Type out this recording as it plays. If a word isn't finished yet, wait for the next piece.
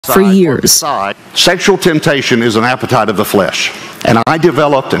for years. Sexual temptation is an appetite of the flesh, and I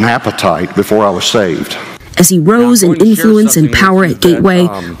developed an appetite before I was saved. As he rose in influence and power at Gateway,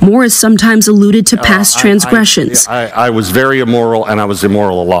 Morris sometimes alluded to past transgressions. I was very immoral, and I was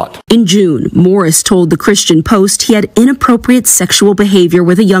immoral a lot. In June, Morris told the Christian Post he had inappropriate sexual behavior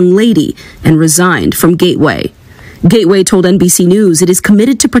with a young lady and resigned from Gateway. Gateway told NBC News it is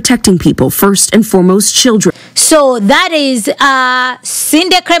committed to protecting people, first and foremost children. So that is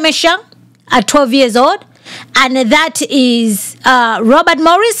Cindy Clemishire at 12 years old, and that is Robert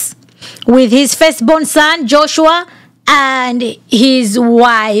Morris with his firstborn son, Joshua, and his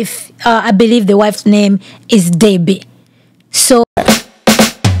wife, I believe the wife's name is Debbie. So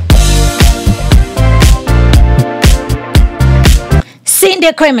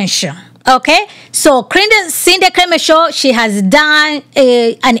Cindy Clemishire, okay? So Cindy Clemishire, she has done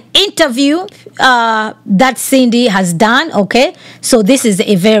an interview that Cindy has done, okay? So this is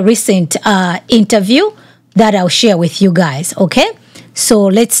a very recent interview that I'll share with you guys, okay? So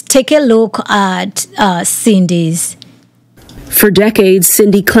let's take a look at Cindy's. For decades,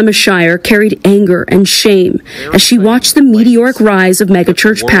 Cindy Clemishire carried anger and shame as she watched the meteoric rise of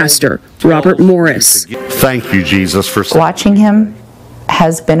megachurch pastor Robert Morris. Thank you, Jesus, for watching him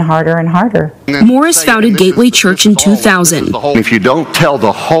has been harder and harder. Morris founded Gateway Church in 2000. If you don't tell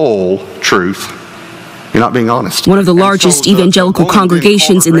the whole truth, you're not being honest. One of the largest evangelical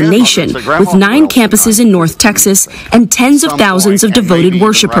congregations in the nation, with 9 campuses in North Texas and tens of thousands of devoted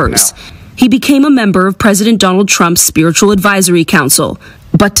worshipers. He became a member of President Donald Trump's Spiritual Advisory Council.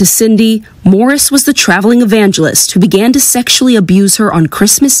 But to Cindy, Morris was the traveling evangelist who began to sexually abuse her on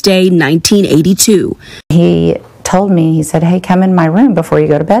Christmas Day, 1982. He told me, he said, "Hey, come in my room before you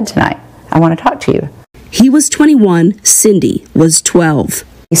go to bed tonight. I want to talk to you." He was 21, Cindy was 12.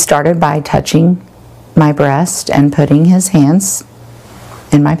 He started by touching my breast and putting his hands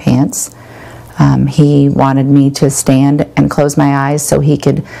in my pants. He wanted me to stand and close my eyes so he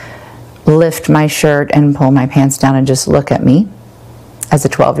could lift my shirt and pull my pants down and just look at me as a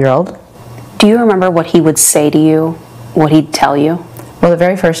 12-year-old. Do you remember what he would say to you, what he'd tell you? Well, the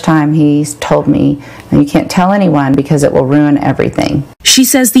very first time he told me, "You can't tell anyone because it will ruin everything." She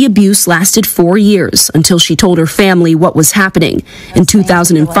says the abuse lasted 4 years until she told her family what was happening. In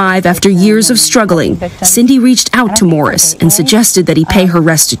 2005, after years of struggling, Cindy reached out to Morris and suggested that he pay her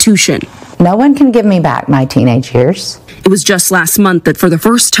restitution. No one can give me back my teenage years. It was just last month that for the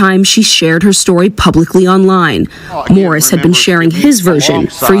first time she shared her story publicly online. Morris had been sharing his version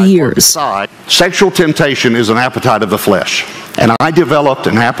for years. Sexual temptation is an appetite of the flesh, and I developed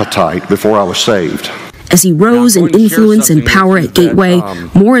an appetite before I was saved. As he rose in influence and power at Gateway,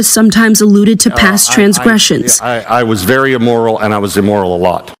 Morris sometimes alluded to past transgressions. I was very immoral, and I was immoral a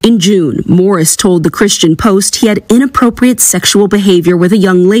lot. In June, Morris told the Christian Post he had inappropriate sexual behavior with a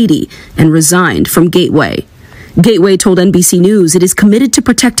young lady and resigned from Gateway. Gateway told NBC News it is committed to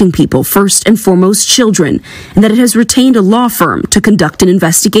protecting people, first and foremost children, and that it has retained a law firm to conduct an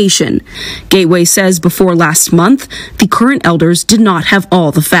investigation. Gateway says before last month, the current elders did not have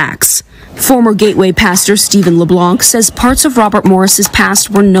all the facts. Former Gateway pastor Stephen LeBlanc says parts of Robert Morris's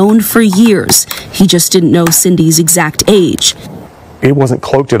past were known for years. He just didn't know Cindy's exact age. It wasn't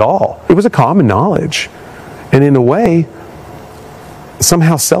cloaked at all. It was a common knowledge. And in a way,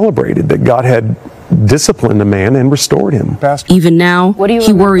 somehow celebrated that God had disciplined a man and restored him. Even now,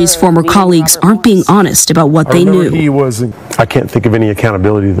 he worries former colleagues aren't being honest about what they knew. I can't think of any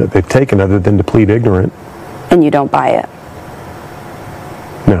accountability that they've taken other than to plead ignorant. And you don't buy it?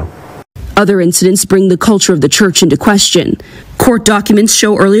 No. Other incidents bring the culture of the church into question. Court documents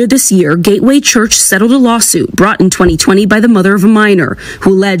show earlier this year, Gateway Church settled a lawsuit brought in 2020 by the mother of a minor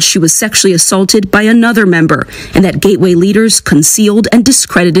who alleged she was sexually assaulted by another member and that Gateway leaders concealed and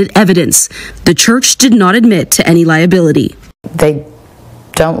discredited evidence. The church did not admit to any liability. They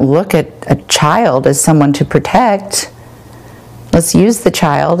don't look at a child as someone to protect. Let's use the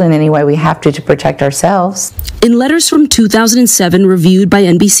child in any way we have to protect ourselves. In letters from 2007 reviewed by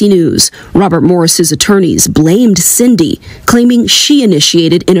NBC News, Robert Morris's attorneys blamed Cindy, claiming she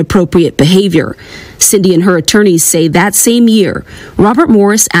initiated inappropriate behavior. Cindy and her attorneys say that same year, Robert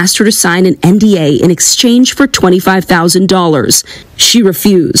Morris asked her to sign an NDA in exchange for $25,000. She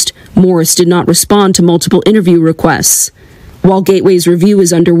refused. Morris did not respond to multiple interview requests. While Gateway's review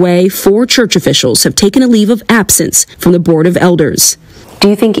is underway, 4 church officials have taken a leave of absence from the Board of Elders. Do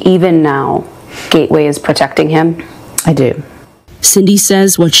you think even now, Gateway is protecting him? I do. Cindy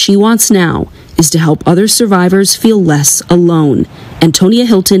says what she wants now is to help other survivors feel less alone. Antonia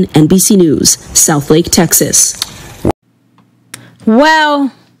Hilton, NBC News, Southlake, Texas.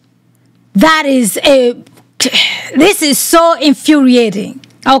 Well, this is so infuriating.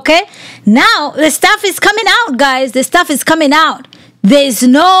 Okay? Now, the stuff is coming out, guys. The stuff is coming out. There's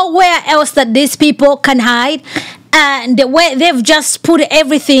nowhere else that these people can hide. And the way they've just put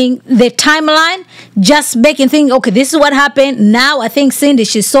everything, the timeline, just making things, okay, this is what happened. Now, I think Cindy,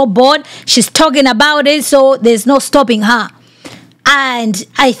 she's so bored. She's talking about it, so there's no stopping her. And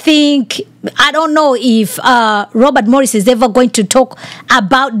I think, I don't know if Robert Morris is ever going to talk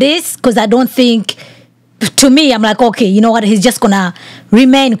about this, because I don't think, to me, I'm like, okay, you know what, he's just going to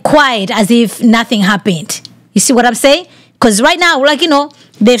remain quiet as if nothing happened. You see what I'm saying? Because right now, like, you know,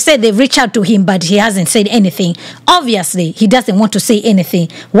 they've said they've reached out to him, but he hasn't said anything. Obviously, he doesn't want to say anything.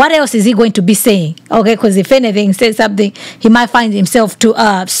 What else is he going to be saying? Okay, because if anything, says something, he might find himself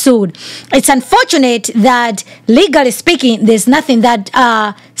sued. It's unfortunate that, legally speaking, there's nothing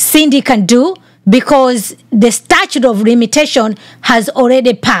that Cindy can do, because the statute of limitation has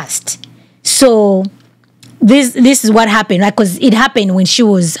already passed. So this is what happened, right? Because it happened when she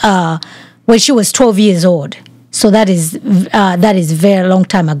was 12 years old. So that is very long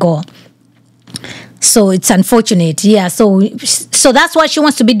time ago. So it's unfortunate, yeah. So that's what she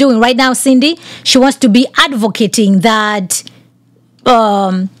wants to be doing right now, Cindy. She wants to be advocating that.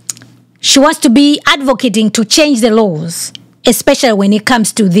 She wants to be advocating to change the laws, especially when it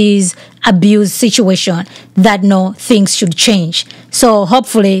comes to these abuse situation. That no, things should change. So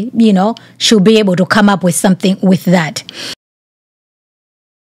hopefully, you know, she'll be able to come up with something with that.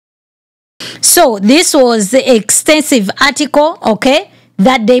 So this was the extensive article, okay,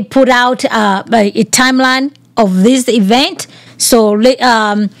 that they put out a timeline of this event. So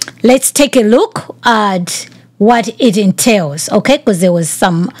let's take a look at what it entails, okay, because there was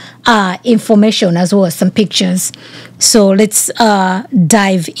some information as well as some pictures. So let's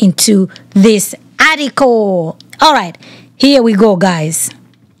dive into this article. All right, here we go, guys.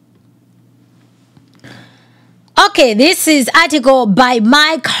 Okay, this is article by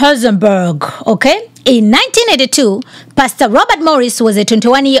Mike Heisenberg, okay? In 1982, Pastor Robert Morris was a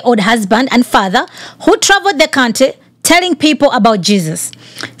 21-year-old husband and father who traveled the country telling people about Jesus.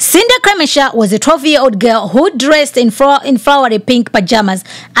 Cindy Clemishire was a 12-year-old girl who dressed in flowery pink pajamas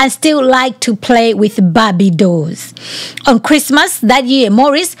and still liked to play with Barbie dolls. On Christmas that year,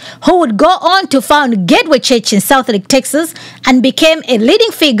 Morris, who would go on to found Gateway Church in Southlake, Texas, and became a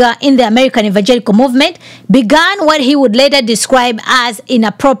leading figure in the American evangelical movement, began what he would later describe as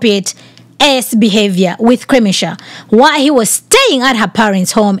inappropriate behavior with Clemishire while he was staying at her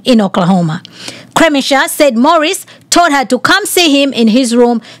parents' home in Oklahoma. Clemishire said Morris told her to come see him in his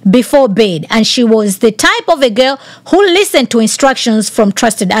room before bed, and she was the type of a girl who listened to instructions from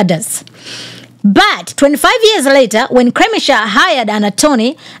trusted adults. But 25 years later, when Clemishire hired an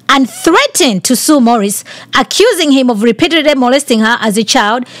attorney and threatened to sue Morris, accusing him of repeatedly molesting her as a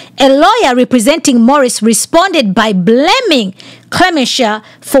child, a lawyer representing Morris responded by blaming Clemishire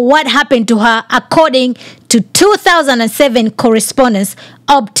for what happened to her, according to 2007 correspondence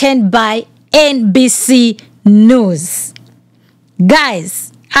obtained by NBC News.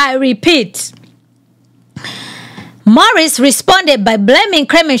 Guys, I repeat, Morris responded by blaming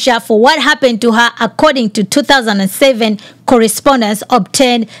Clemishire for what happened to her, according to 2007 correspondence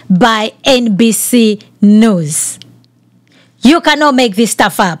obtained by NBC News. You cannot make this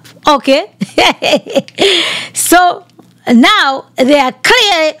stuff up, okay? So now they are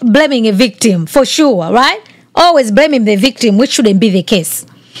clearly blaming a victim, for sure, right? Always blaming the victim, which shouldn't be the case.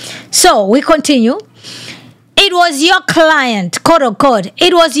 So we continue. It was your client, quote unquote,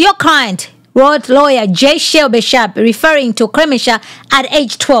 it was your client, wrote lawyer J. Shelby Sharp, referring to Clemishire at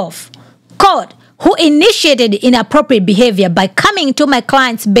age 12, quote, who initiated inappropriate behavior by coming into my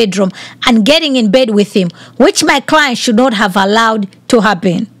client's bedroom and getting in bed with him, which my client should not have allowed to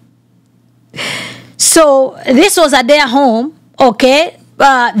happen. So this was at their home, okay?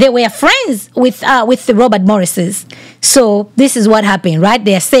 They were friends with the Robert Morrises. So this is what happened, right?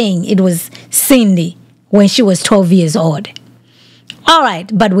 They're saying it was Cindy when she was 12 years old. All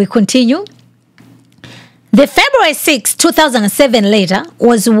right, but we continue. The February 6, 2007 letter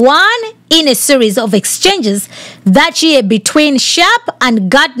was one in a series of exchanges that year between Sharp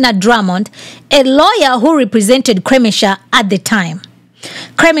and Gardner Drummond, a lawyer who represented Clemishire at the time.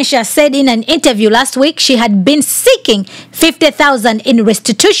 Clemishire said in an interview last week she had been seeking $50,000 in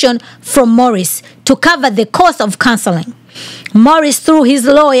restitution from Morris to cover the cost of counseling. Morris, through his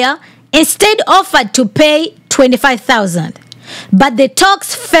lawyer, instead offered to pay $25,000. But the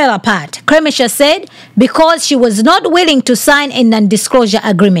talks fell apart, Clemishire said, because she was not willing to sign a non-disclosure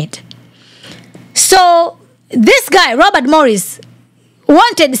agreement. So this guy, Robert Morris,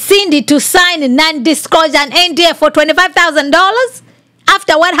 wanted Cindy to sign a non-disclosure and NDA for $25,000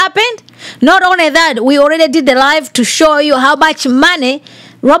 after what happened. Not only that, we already did the live to show you how much money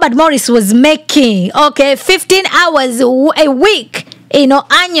Robert Morris was making, 15 hours a week,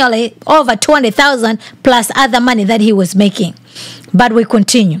 annually, over 200,000 plus other money that he was making. But we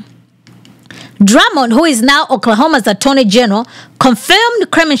continue. Drummond, who is now Oklahoma's Attorney General,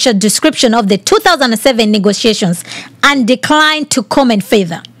 confirmed Clemishire's description of the 2007 negotiations and declined to comment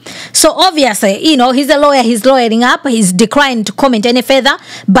further. So obviously, he's a lawyer, he's lawyering up, he's declined to comment any further,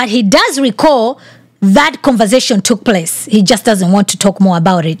 but he does recall that conversation took place. He just doesn't want to talk more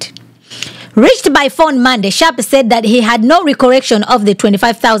about it. Reached by phone Monday, Sharp said that he had no recollection of the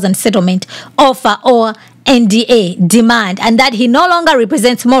 $25,000 settlement offer or NDA demand, and that he no longer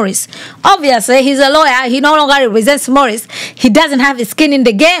represents Morris. Obviously, he's a lawyer. He no longer represents Morris. He doesn't have his skin in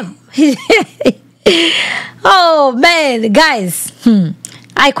the game. Oh, man, guys.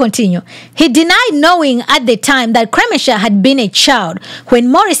 I continue. He denied knowing at the time that Clemishire had been a child when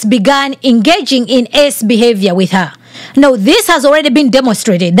Morris began engaging in ace behavior with her. No, this has already been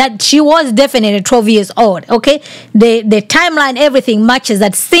demonstrated that she was definitely 12 years old, okay? The timeline, everything matches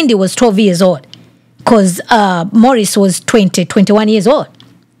that Cindy was 12 years old because Morris was 21 years old.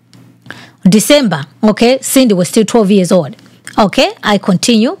 December, okay? Cindy was still 12 years old. Okay, I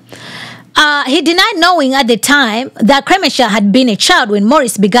continue. He denied knowing at the time that Clemishire had been a child when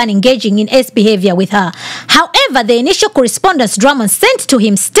Morris began engaging in ace behavior with her. However, the initial correspondence Drummond sent to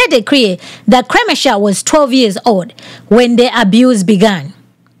him stated clear that Clemishire was 12 years old when the abuse began.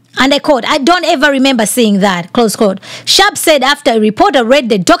 And I quote, "I don't ever remember seeing that," close quote. Sharp said after a reporter read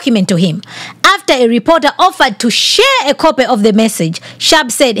the document to him. After a reporter offered to share a copy of the message,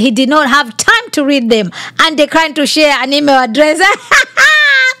 Sharp said he did not have time to read them and declined to share an email address.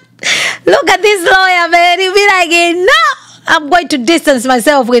 Look at this lawyer, man. He'll be like, no, I'm going to distance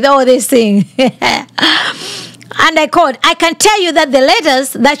myself with all these things. And I quote, "I can tell you that the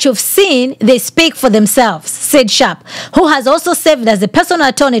letters that you've seen, they speak for themselves," said Sharp, who has also served as the personal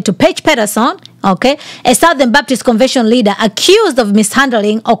attorney to Paige Patterson, okay, a Southern Baptist Convention leader accused of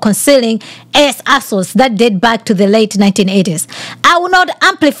mishandling or concealing ace assaults that date back to the late 1980s. "I will not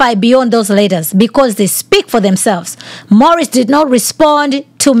amplify beyond those letters because they speak for themselves. Morris did not respond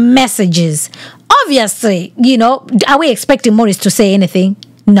to messages." Obviously, are we expecting Morris to say anything?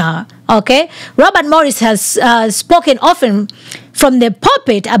 No. Okay. Robert Morris has spoken often from the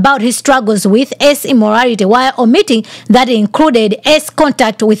pulpit about his struggles with ace immorality while omitting that it included ace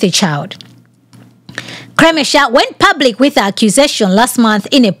contact with a child. Clemishire went public with the accusation last month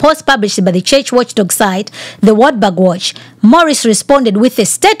in a post published by the church watchdog site, the Wordbag Watch. Morris responded with a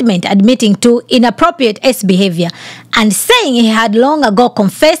statement admitting to inappropriate ace behavior and saying he had long ago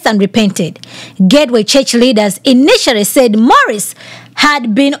confessed and repented. Gateway church leaders initially said Morris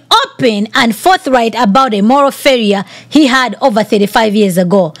had been open and forthright about a moral failure he had over 35 years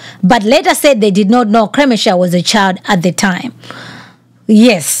ago, but later said they did not know Clemishire was a child at the time.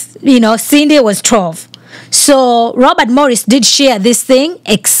 Yes, Cindy was 12. So Robert Morris did share this thing,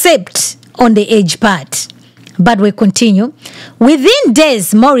 except on the age part. But we continue. Within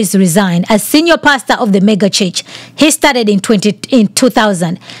days, Morris resigned as senior pastor of the mega church. He started in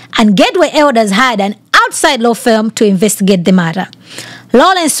 2000, and Gateway elders hired an outside law firm to investigate the matter.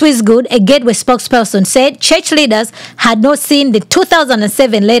 Lawrence Swissgood, a Gateway spokesperson, said church leaders had not seen the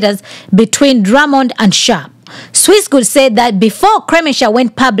 2007 letters between Drummond and Sharp. Swissgood said that before Clemishire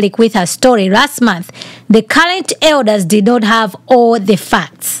went public with her story last month, the current elders did not have all the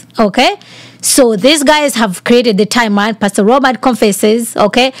facts. Okay? So these guys have created the timeline. Pastor Robert confesses,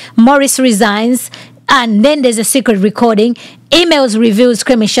 okay? Morris resigns, and then there's a secret recording. Emails reveals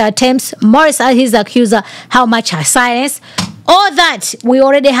Clemishire attempts. Morris and his accuser how much her silence. All that, we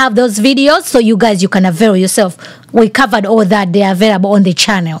already have those videos, so you guys, you can avail yourself. We covered all that. They are available on the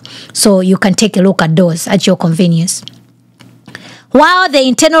channel, so you can take a look at those at your convenience. While the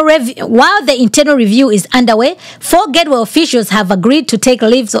internal review is underway, 4 Gateway officials have agreed to take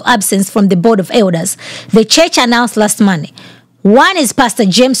leaves of absence from the Board of Elders. The church announced last Monday. One is Pastor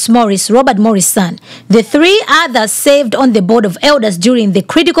James Morris, Robert Morris' son. The 3 others served on the Board of Elders during the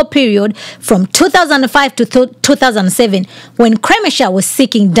critical period from 2005 to 2007 when Clemishire was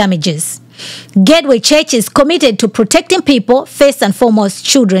seeking damages. Gateway Church is committed to protecting people, first and foremost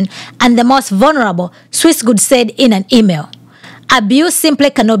children, and the most vulnerable, Swissgood said in an email. Abuse simply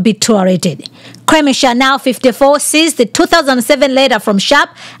cannot be tolerated. Clemishire, now 54, sees the 2007 letter from Sharp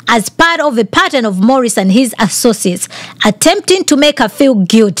as part of a pattern of Morris and his associates attempting to make her feel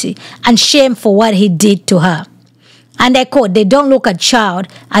guilty and shame for what he did to her. And I quote, "They don't look at child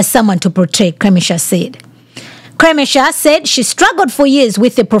as someone to protect," Clemishire said. Clemishire said she struggled for years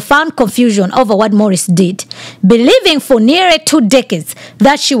with a profound confusion over what Morris did, believing for nearly 2 decades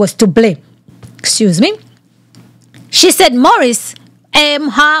that she was to blame. She said Morris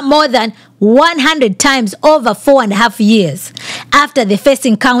her more than 100 times over 4.5 years. After the first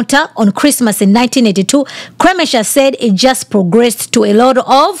encounter on Christmas in 1982, Clemishire said it just progressed to a lot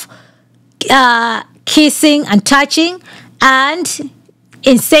of kissing and touching and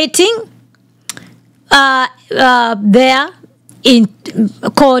inserting there in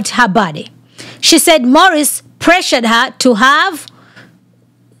called her body. She said Morris pressured her to have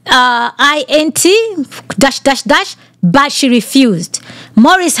INT ... but she refused.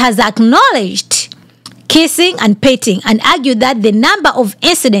 Morris has acknowledged kissing and petting and argued that the number of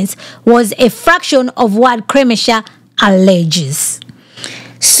incidents was a fraction of what Clemishire alleges.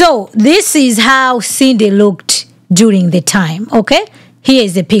 So this is how Cindy looked during the time, okay? Here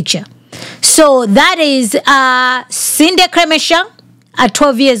is the picture. So that is Cindy Clemishire at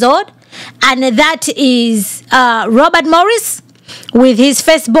 12 years old, and that is Robert Morris with his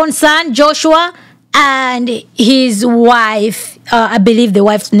firstborn son, Joshua, and his wife, I believe the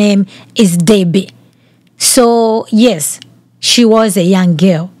wife's name is Debbie. So, yes, she was a young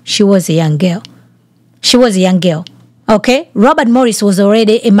girl. She was a young girl. Okay? Robert Morris was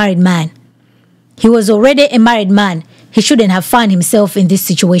already a married man. He was already a married man. He shouldn't have found himself in this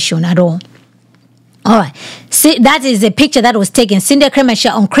situation at all. All right. See, that is a picture that was taken Cindy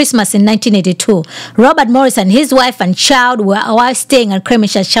Clemishire on Christmas in 1982. Robert Morris and his wife and child were staying at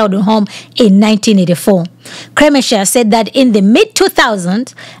Clemishire's childhood home in 1984. Clemishire said that in the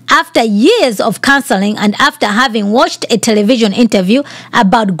mid-2000s, after years of counseling and after having watched a television interview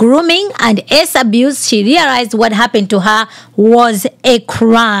about grooming and ace abuse, she realized what happened to her was a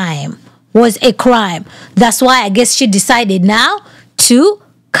crime. That's why I guess she decided now to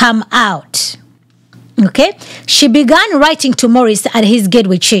come out. Okay, she began writing to Morris at his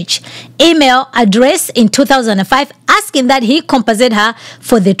Gateway Church email address in 2005, asking that he compensate her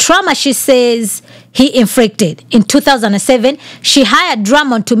for the trauma she says he inflicted. In 2007, she hired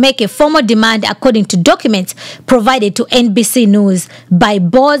Drummond to make a formal demand according to documents provided to NBC News by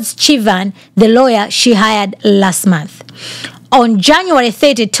Boz Chivan, the lawyer she hired last month. On January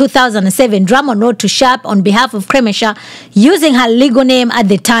 30, 2007, Drummond wrote to Sharp on behalf of Clemishire using her legal name at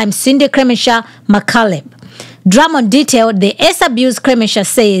the time, Cindy Clemishire McCaleb. Drummond detailed the ace abuse Clemishire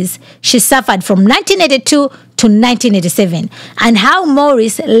says she suffered from 1982 to 1987 and how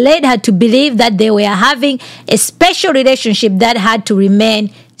Morris led her to believe that they were having a special relationship that had to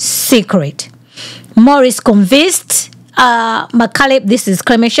remain secret. Morris convinced McCaleb, this is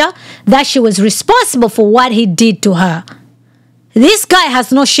Clemishire, that she was responsible for what he did to her. This guy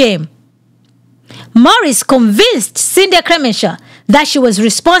has no shame. Morris convinced Cindy Clemishire that she was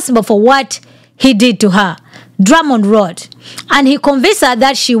responsible for what he did to her. Drummond wrote, and he convinced her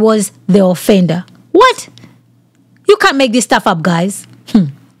that she was the offender. What? You can't make this stuff up, guys.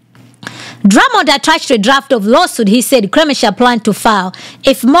 Drummond attached a draft of lawsuit he said Clemishire planned to file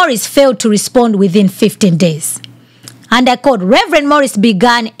if Morris failed to respond within 15 days. And I quote, Reverend Morris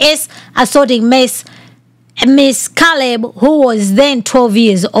began assaulting Miss Caleb, who was then 12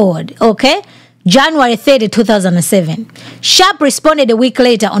 years old, okay? January 30, 2007. Sharp responded a week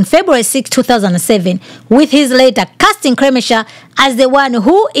later on February 6, 2007 with his letter casting Clemishire as the one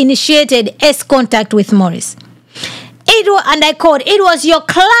who initiated contact with Morris. And I quote, it was your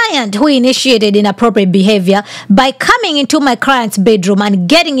client who initiated inappropriate behavior by coming into my client's bedroom and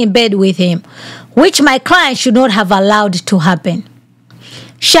getting in bed with him, which my client should not have allowed to happen.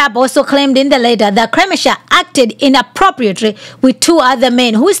 Sharp also claimed in the letter that Clemishire acted inappropriately with two other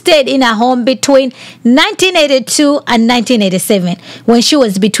men who stayed in her home between 1982 and 1987 when she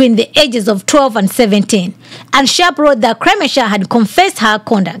was between the ages of 12 and 17. And Sharp wrote that Clemishire had confessed her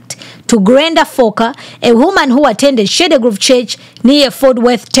conduct to Grenda Fokker, a woman who attended Cedar Grove Church near Fort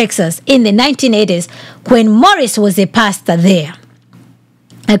Worth, Texas in the 1980s when Morris was a pastor there.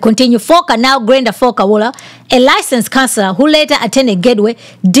 I continue. Fokker, now Grenda Fokker, a licensed counselor who later attended Gateway,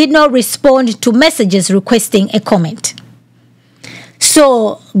 did not respond to messages requesting a comment.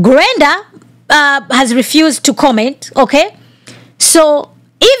 So Grenda has refused to comment, okay? So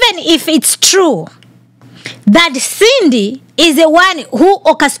even if it's true that Cindy is the one who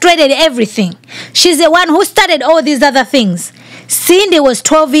orchestrated everything, she's the one who started all these other things. Cindy was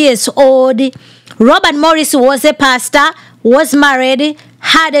 12 years old. Robert Morris was a pastor, was married,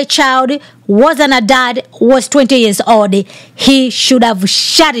 had a child, wasn't a dad, was 20 years old. He should have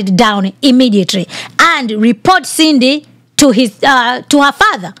shut it down immediately and report Cindy to her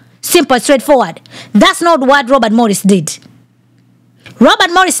father. Simple, straightforward. That's not what Robert Morris did.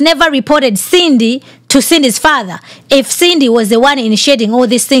 Robert Morris never reported Cindy to Cindy's father if Cindy was the one initiating all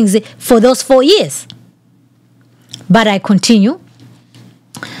these things for those 4 years. But I continue.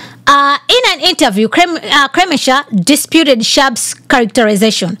 In an interview, Clemishire disputed Sharp's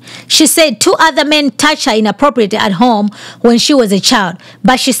characterization. She said 2 other men touched her inappropriately at home when she was a child,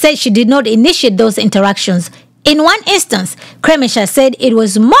 but she said she did not initiate those interactions. In one instance, Clemishire said it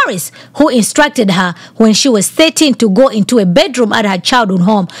was Morris who instructed her when she was 13 to go into a bedroom at her childhood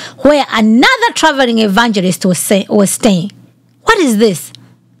home where another traveling evangelist was staying. What is this?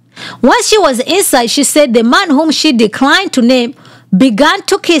 Once she was inside, she said the man whom she declined to name began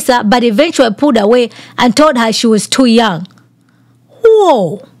to kiss her, but eventually pulled away and told her she was too young.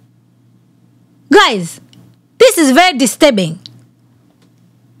 Whoa. Guys, this is very disturbing.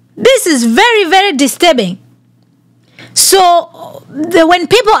 This is very, very disturbing. So, when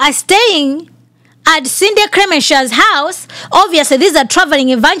people are staying at Cindy Clemishire's house, obviously these are traveling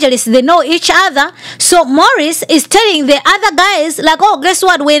evangelists, they know each other. So Morris is telling the other guys, like, oh, guess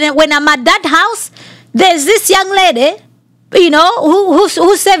what, when I'm at that house, there's this young lady, you know,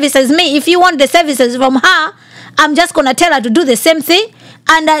 who services me. If you want the services from her, I'm just going to tell her to do the same thing.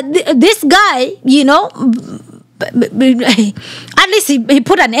 And this guy, you know, at least he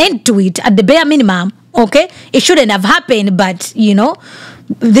put an end to it at the bare minimum, okay? It shouldn't have happened, but, you know,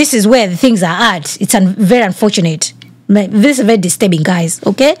 this is where the things are at. It's very unfortunate. This is very disturbing, guys,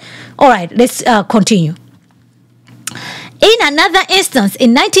 okay? All right, let's continue. In another instance,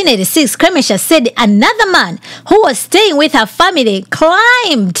 in 1986, Clemishire said another man who was staying with her family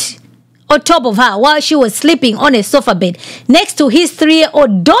climbed on top of her while she was sleeping on a sofa bed next to his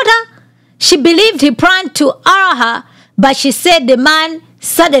 3-year-old daughter. She believed he planned to hour her, but she said the man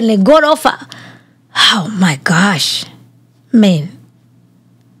suddenly got off her. Oh my gosh, man.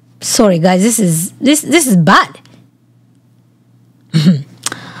 Sorry, guys, this is bad.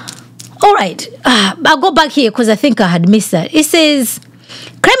 All right, I'll go back here because I think I had missed that. It says,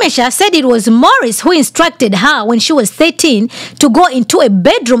 Clemishire said it was Morris who instructed her when she was 13 to go into a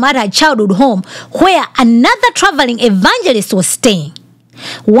bedroom at her childhood home where another traveling evangelist was staying.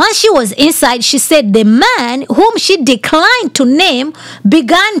 Once she was inside, she said the man whom she declined to name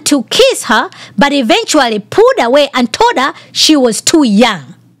began to kiss her, but eventually pulled away and told her she was too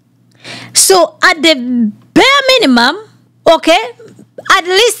young. So at the bare minimum, okay, at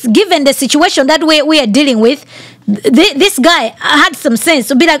least given the situation that we are dealing with, this guy had some sense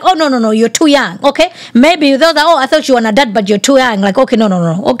to be like, oh, no, you're too young, okay? Maybe you thought that, oh, I thought you were an adult, but you're too young. Like, okay,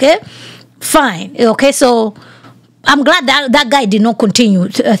 no, okay? Fine, okay? So I'm glad that guy did not continue.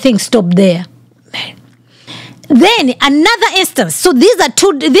 Things stopped there. Then another instance. So these are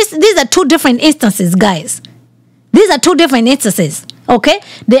two different instances, guys. These are 2 different instances. Okay,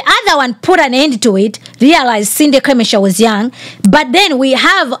 the other one put an end to it, realized Cindy Clemishire was young, but then we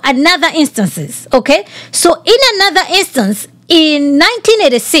have another instances. Okay, so in another instance, in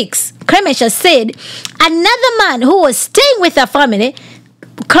 1986, Clemishire said another man who was staying with her family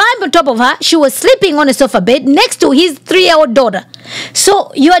climbed on top of her. She was sleeping on a sofa bed next to his 3-year-old daughter.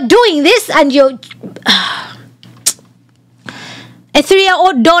 So you are doing this and you're... A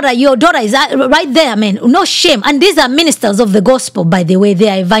 3-year-old daughter, your daughter is right there, man. No shame. And these are ministers of the gospel, by the way. They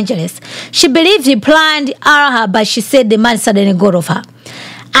are evangelists. She believed he planned her, but she said the man suddenly got off her.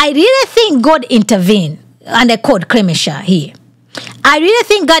 I really think God intervened. And I quote Clemishire here. I really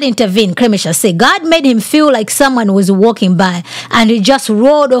think God intervened, Clemishire said. God made him feel like someone was walking by and he just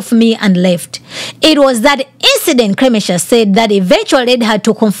rolled off me and left. It was that incident, Clemishire said, that eventually led her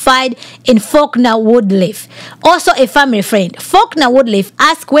to confide in Faulkner Woodliff, also a family friend. Faulkner Woodliff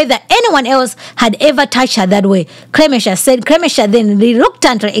asked whether anyone else had ever touched her that way. Clemishire said. Clemishire then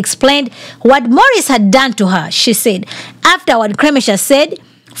reluctantly explained what Morris had done to her. She said. Afterward, Clemishire said,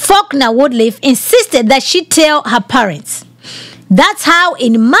 Faulkner Woodliff insisted that she tell her parents. That's how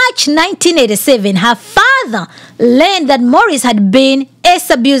in March 1987, her father learned that Morris had been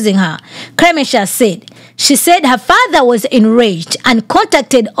abusing her. Clemishire said. She said her father was enraged and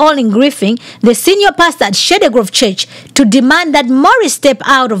contacted Olin Griffin, the senior pastor at Shady Grove Church, to demand that Morris step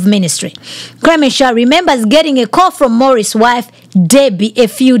out of ministry. Clemishire remembers getting a call from Morris' wife, Debbie, a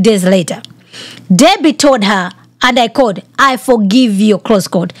few days later. Debbie told her, and I quote, I forgive you, close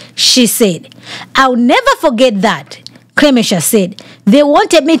quote. She said, I'll never forget that. Clemishire said, they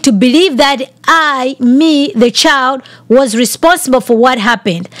wanted me to believe that the child, was responsible for what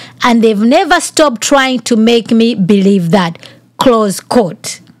happened, and they've never stopped trying to make me believe that, close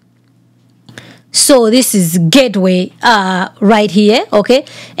quote. So this is Gateway right here, okay?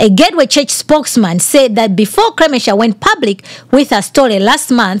 A Gateway Church spokesman said that before Clemishire went public with her story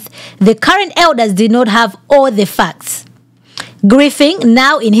last month, the current elders did not have all the facts. Griffin,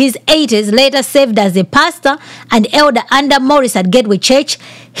 now in his 80s, later served as a pastor and elder under Morris at Gateway Church.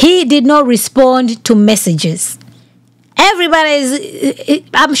 He did not respond to messages.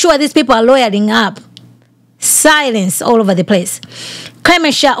 I'm sure these people are lawyering up. Silence all over the place.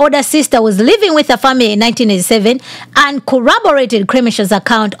 Clemishire's older sister was living with her family in 1987 and corroborated Clemishire's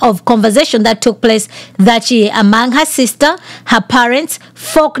account of conversation that took place that year among her sister, her parents,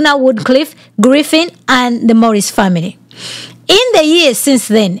 Faulkner, Woodcliffe, Griffin, and the Morris family. In the years since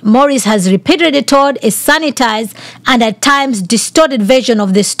then, Morris has repeatedly told a sanitized and at times distorted version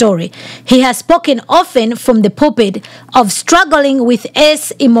of the story. He has spoken often from the pulpit of struggling with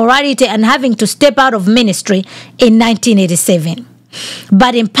immorality and having to step out of ministry in 1987.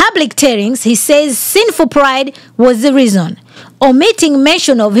 But in public tellings, he says sinful pride was the reason, omitting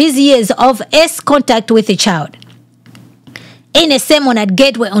mention of his years of contact with a child. In a sermon at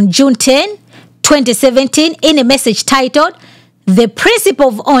Gateway on June 10, 2017, in a message titled The Principle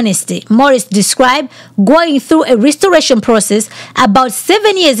of Honesty, Morris described going through a restoration process about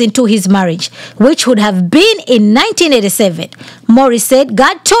 7 years into his marriage, which would have been in 1987. Morris said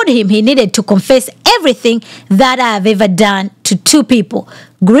God told him he needed to confess everything that I have ever done to two people,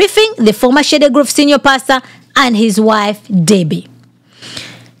 Griffin, the former Shady Grove senior pastor, and his wife, Debbie.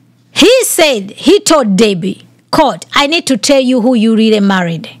 He said he told Debbie, quote, I need to tell you who you really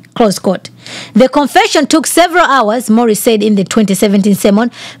married, close quote. The confession took several hours, Morris said in the 2017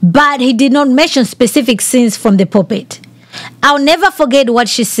 sermon, but he did not mention specific scenes from the pulpit. I'll never forget what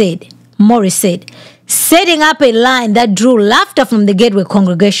she said, Morris said, setting up a line that drew laughter from the Gateway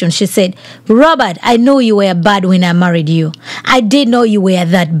congregation. She said, Robert, I know you were bad when I married you. I didn't know you were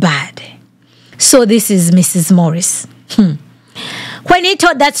that bad. So this is Mrs. Morris. When he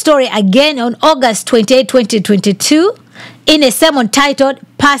told that story again on August 28, 2022, in a sermon titled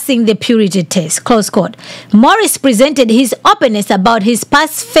Passing the Purity Test, close quote, Morris presented his openness about his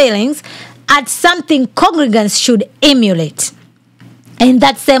past failings as something congregants should emulate. In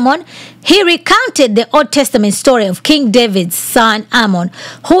that sermon, he recounted the Old Testament story of King David's son Ammon,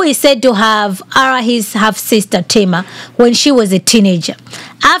 who is said to have married his half-sister Tamar when she was a teenager.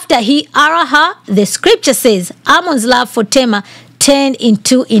 After he married her, the scripture says Ammon's love for Tamar turned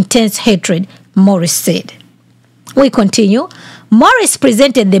into intense hatred, Morris said. We continue. Morris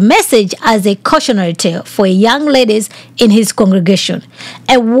presented the message as a cautionary tale for young ladies in his congregation,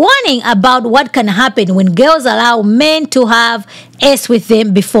 a warning about what can happen when girls allow men to have sex with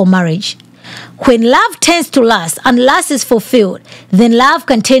them before marriage. When love tends to lust and lust is fulfilled, then love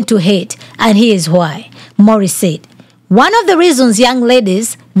can turn to hate, and here's why. Morris said, one of the reasons, young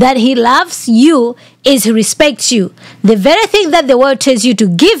ladies, that he loves you is he respects you. The very thing that the world tells you to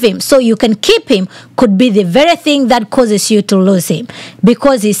give him so you can keep him could be the very thing that causes you to lose him.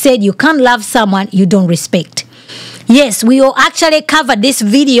 Because he said you can't love someone you don't respect. Yes, we all actually covered this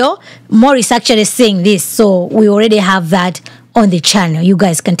video. Morris actually saying this, so we already have that on the channel. You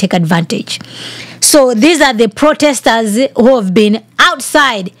guys can take advantage. So these are the protesters who have been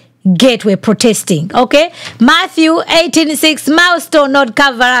outside Gateway protesting, okay? Matthew 18:6, milestone not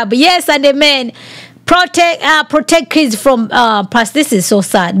cover up. Yes and amen. Protect kids from past. This is so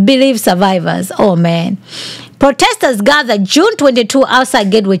sad. Believe survivors. Oh man. Protesters gathered June 22 outside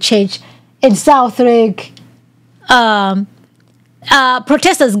Gateway Church in Southlake.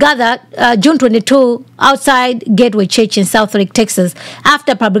 Protesters gathered June 22 outside Gateway Church in Southlake, Texas,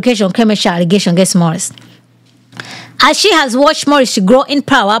 after publication of Clemishire allegation against Morris. As she has watched Morris grow in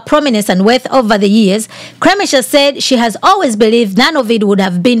power, prominence, and wealth over the years, Clemishire said she has always believed none of it would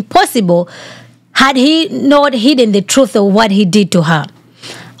have been possible had he not hidden the truth of what he did to her.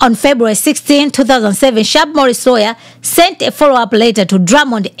 On February 16, 2007, Sharp Morris' lawyer sent a follow-up letter to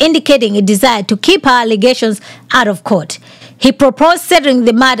Drummond indicating a desire to keep her allegations out of court. He proposed settling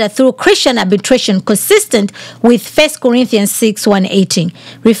the matter through Christian arbitration consistent with 1 Corinthians 6:1-18,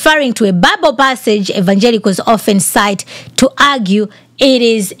 referring to a Bible passage evangelicals often cite to argue it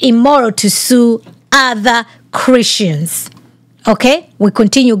is immoral to sue other Christians. Okay, we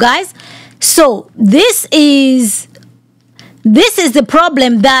continue, guys. So this is the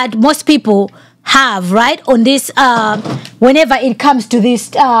problem that most people have, right, on this whenever it comes to this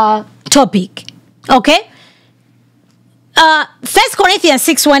topic. Okay. 1 Corinthians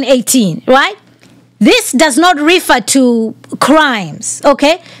 6:1-18, right? This does not refer to crimes,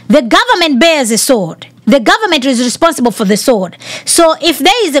 okay? The government bears a sword. The government is responsible for the sword. So if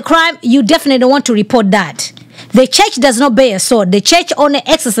there is a crime, you definitely want to report that. The church does not bear a sword. The church only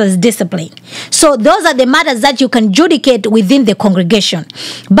exercises discipline. So those are the matters that you can adjudicate within the congregation.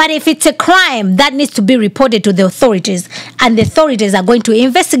 But if it's a crime, that needs to be reported to the authorities, and the authorities are going to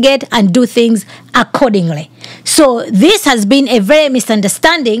investigate and do things accordingly. So this has been a very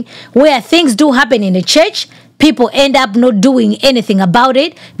misunderstanding where things do happen in the church. people end up not doing anything about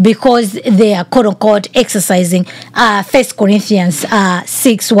it because they are quote unquote exercising 1 Corinthians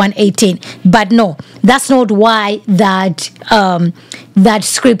 6:18. But no, that's not why that that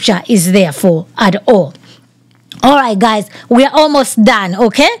scripture is there for at all. All right, guys, we are almost done.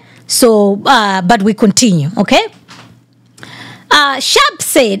 Okay, so but we continue. Okay. Sharp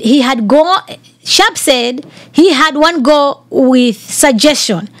said he had one go with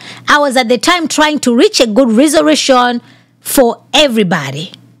suggestion. I was at the time trying to reach a good resolution for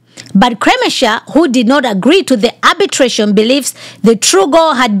everybody. But Clemishire, who did not agree to the arbitration, believes the true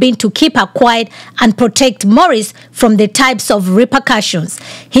goal had been to keep her quiet and protect Morris from the types of repercussions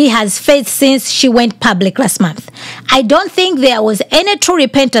he has faced since she went public last month. I don't think there was any true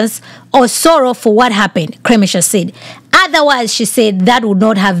repentance or sorrow for what happened, Clemishire said. Otherwise, she said, that would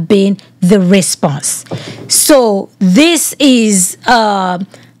not have been the response. So this is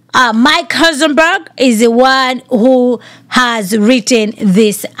Mike Heisenberg is the one who has written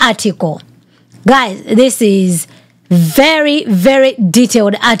this article. Guys, this is very, very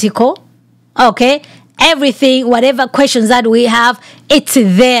detailed article. Okay? Everything, whatever questions that we have, it's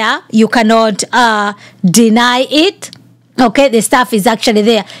there. You cannot deny it. Okay? The stuff is actually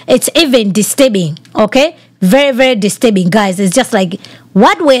there. It's even disturbing. Okay? Very, very disturbing, guys. It's just like,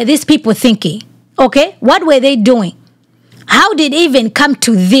 what were these people thinking? Okay? What were they doing? How did it even come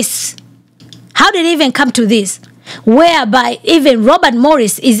to this? How did it even come to this? Whereby even Robert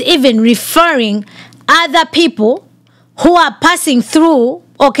Morris is even referring other people who are passing through.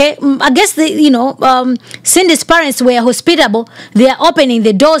 Okay, I guess Cindy's parents were hospitable. They are opening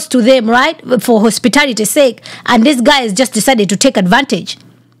the doors to them, right, for hospitality's sake. And this guy has just decided to take advantage.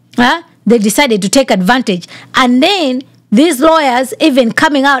 They decided to take advantage, and then these lawyers even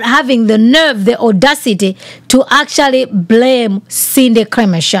coming out having the nerve, the audacity to actually blame Cindy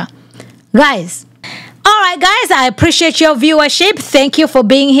Clemishire. Guys, all right, guys, I appreciate your viewership. Thank you for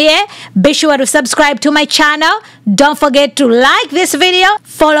being here. Be sure to subscribe to my channel. Don't forget to like this video.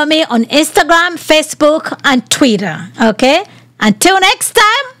 Follow me on Instagram, Facebook, and Twitter. Okay? Until next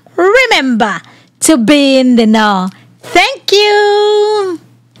time, remember to be in the know. Thank you.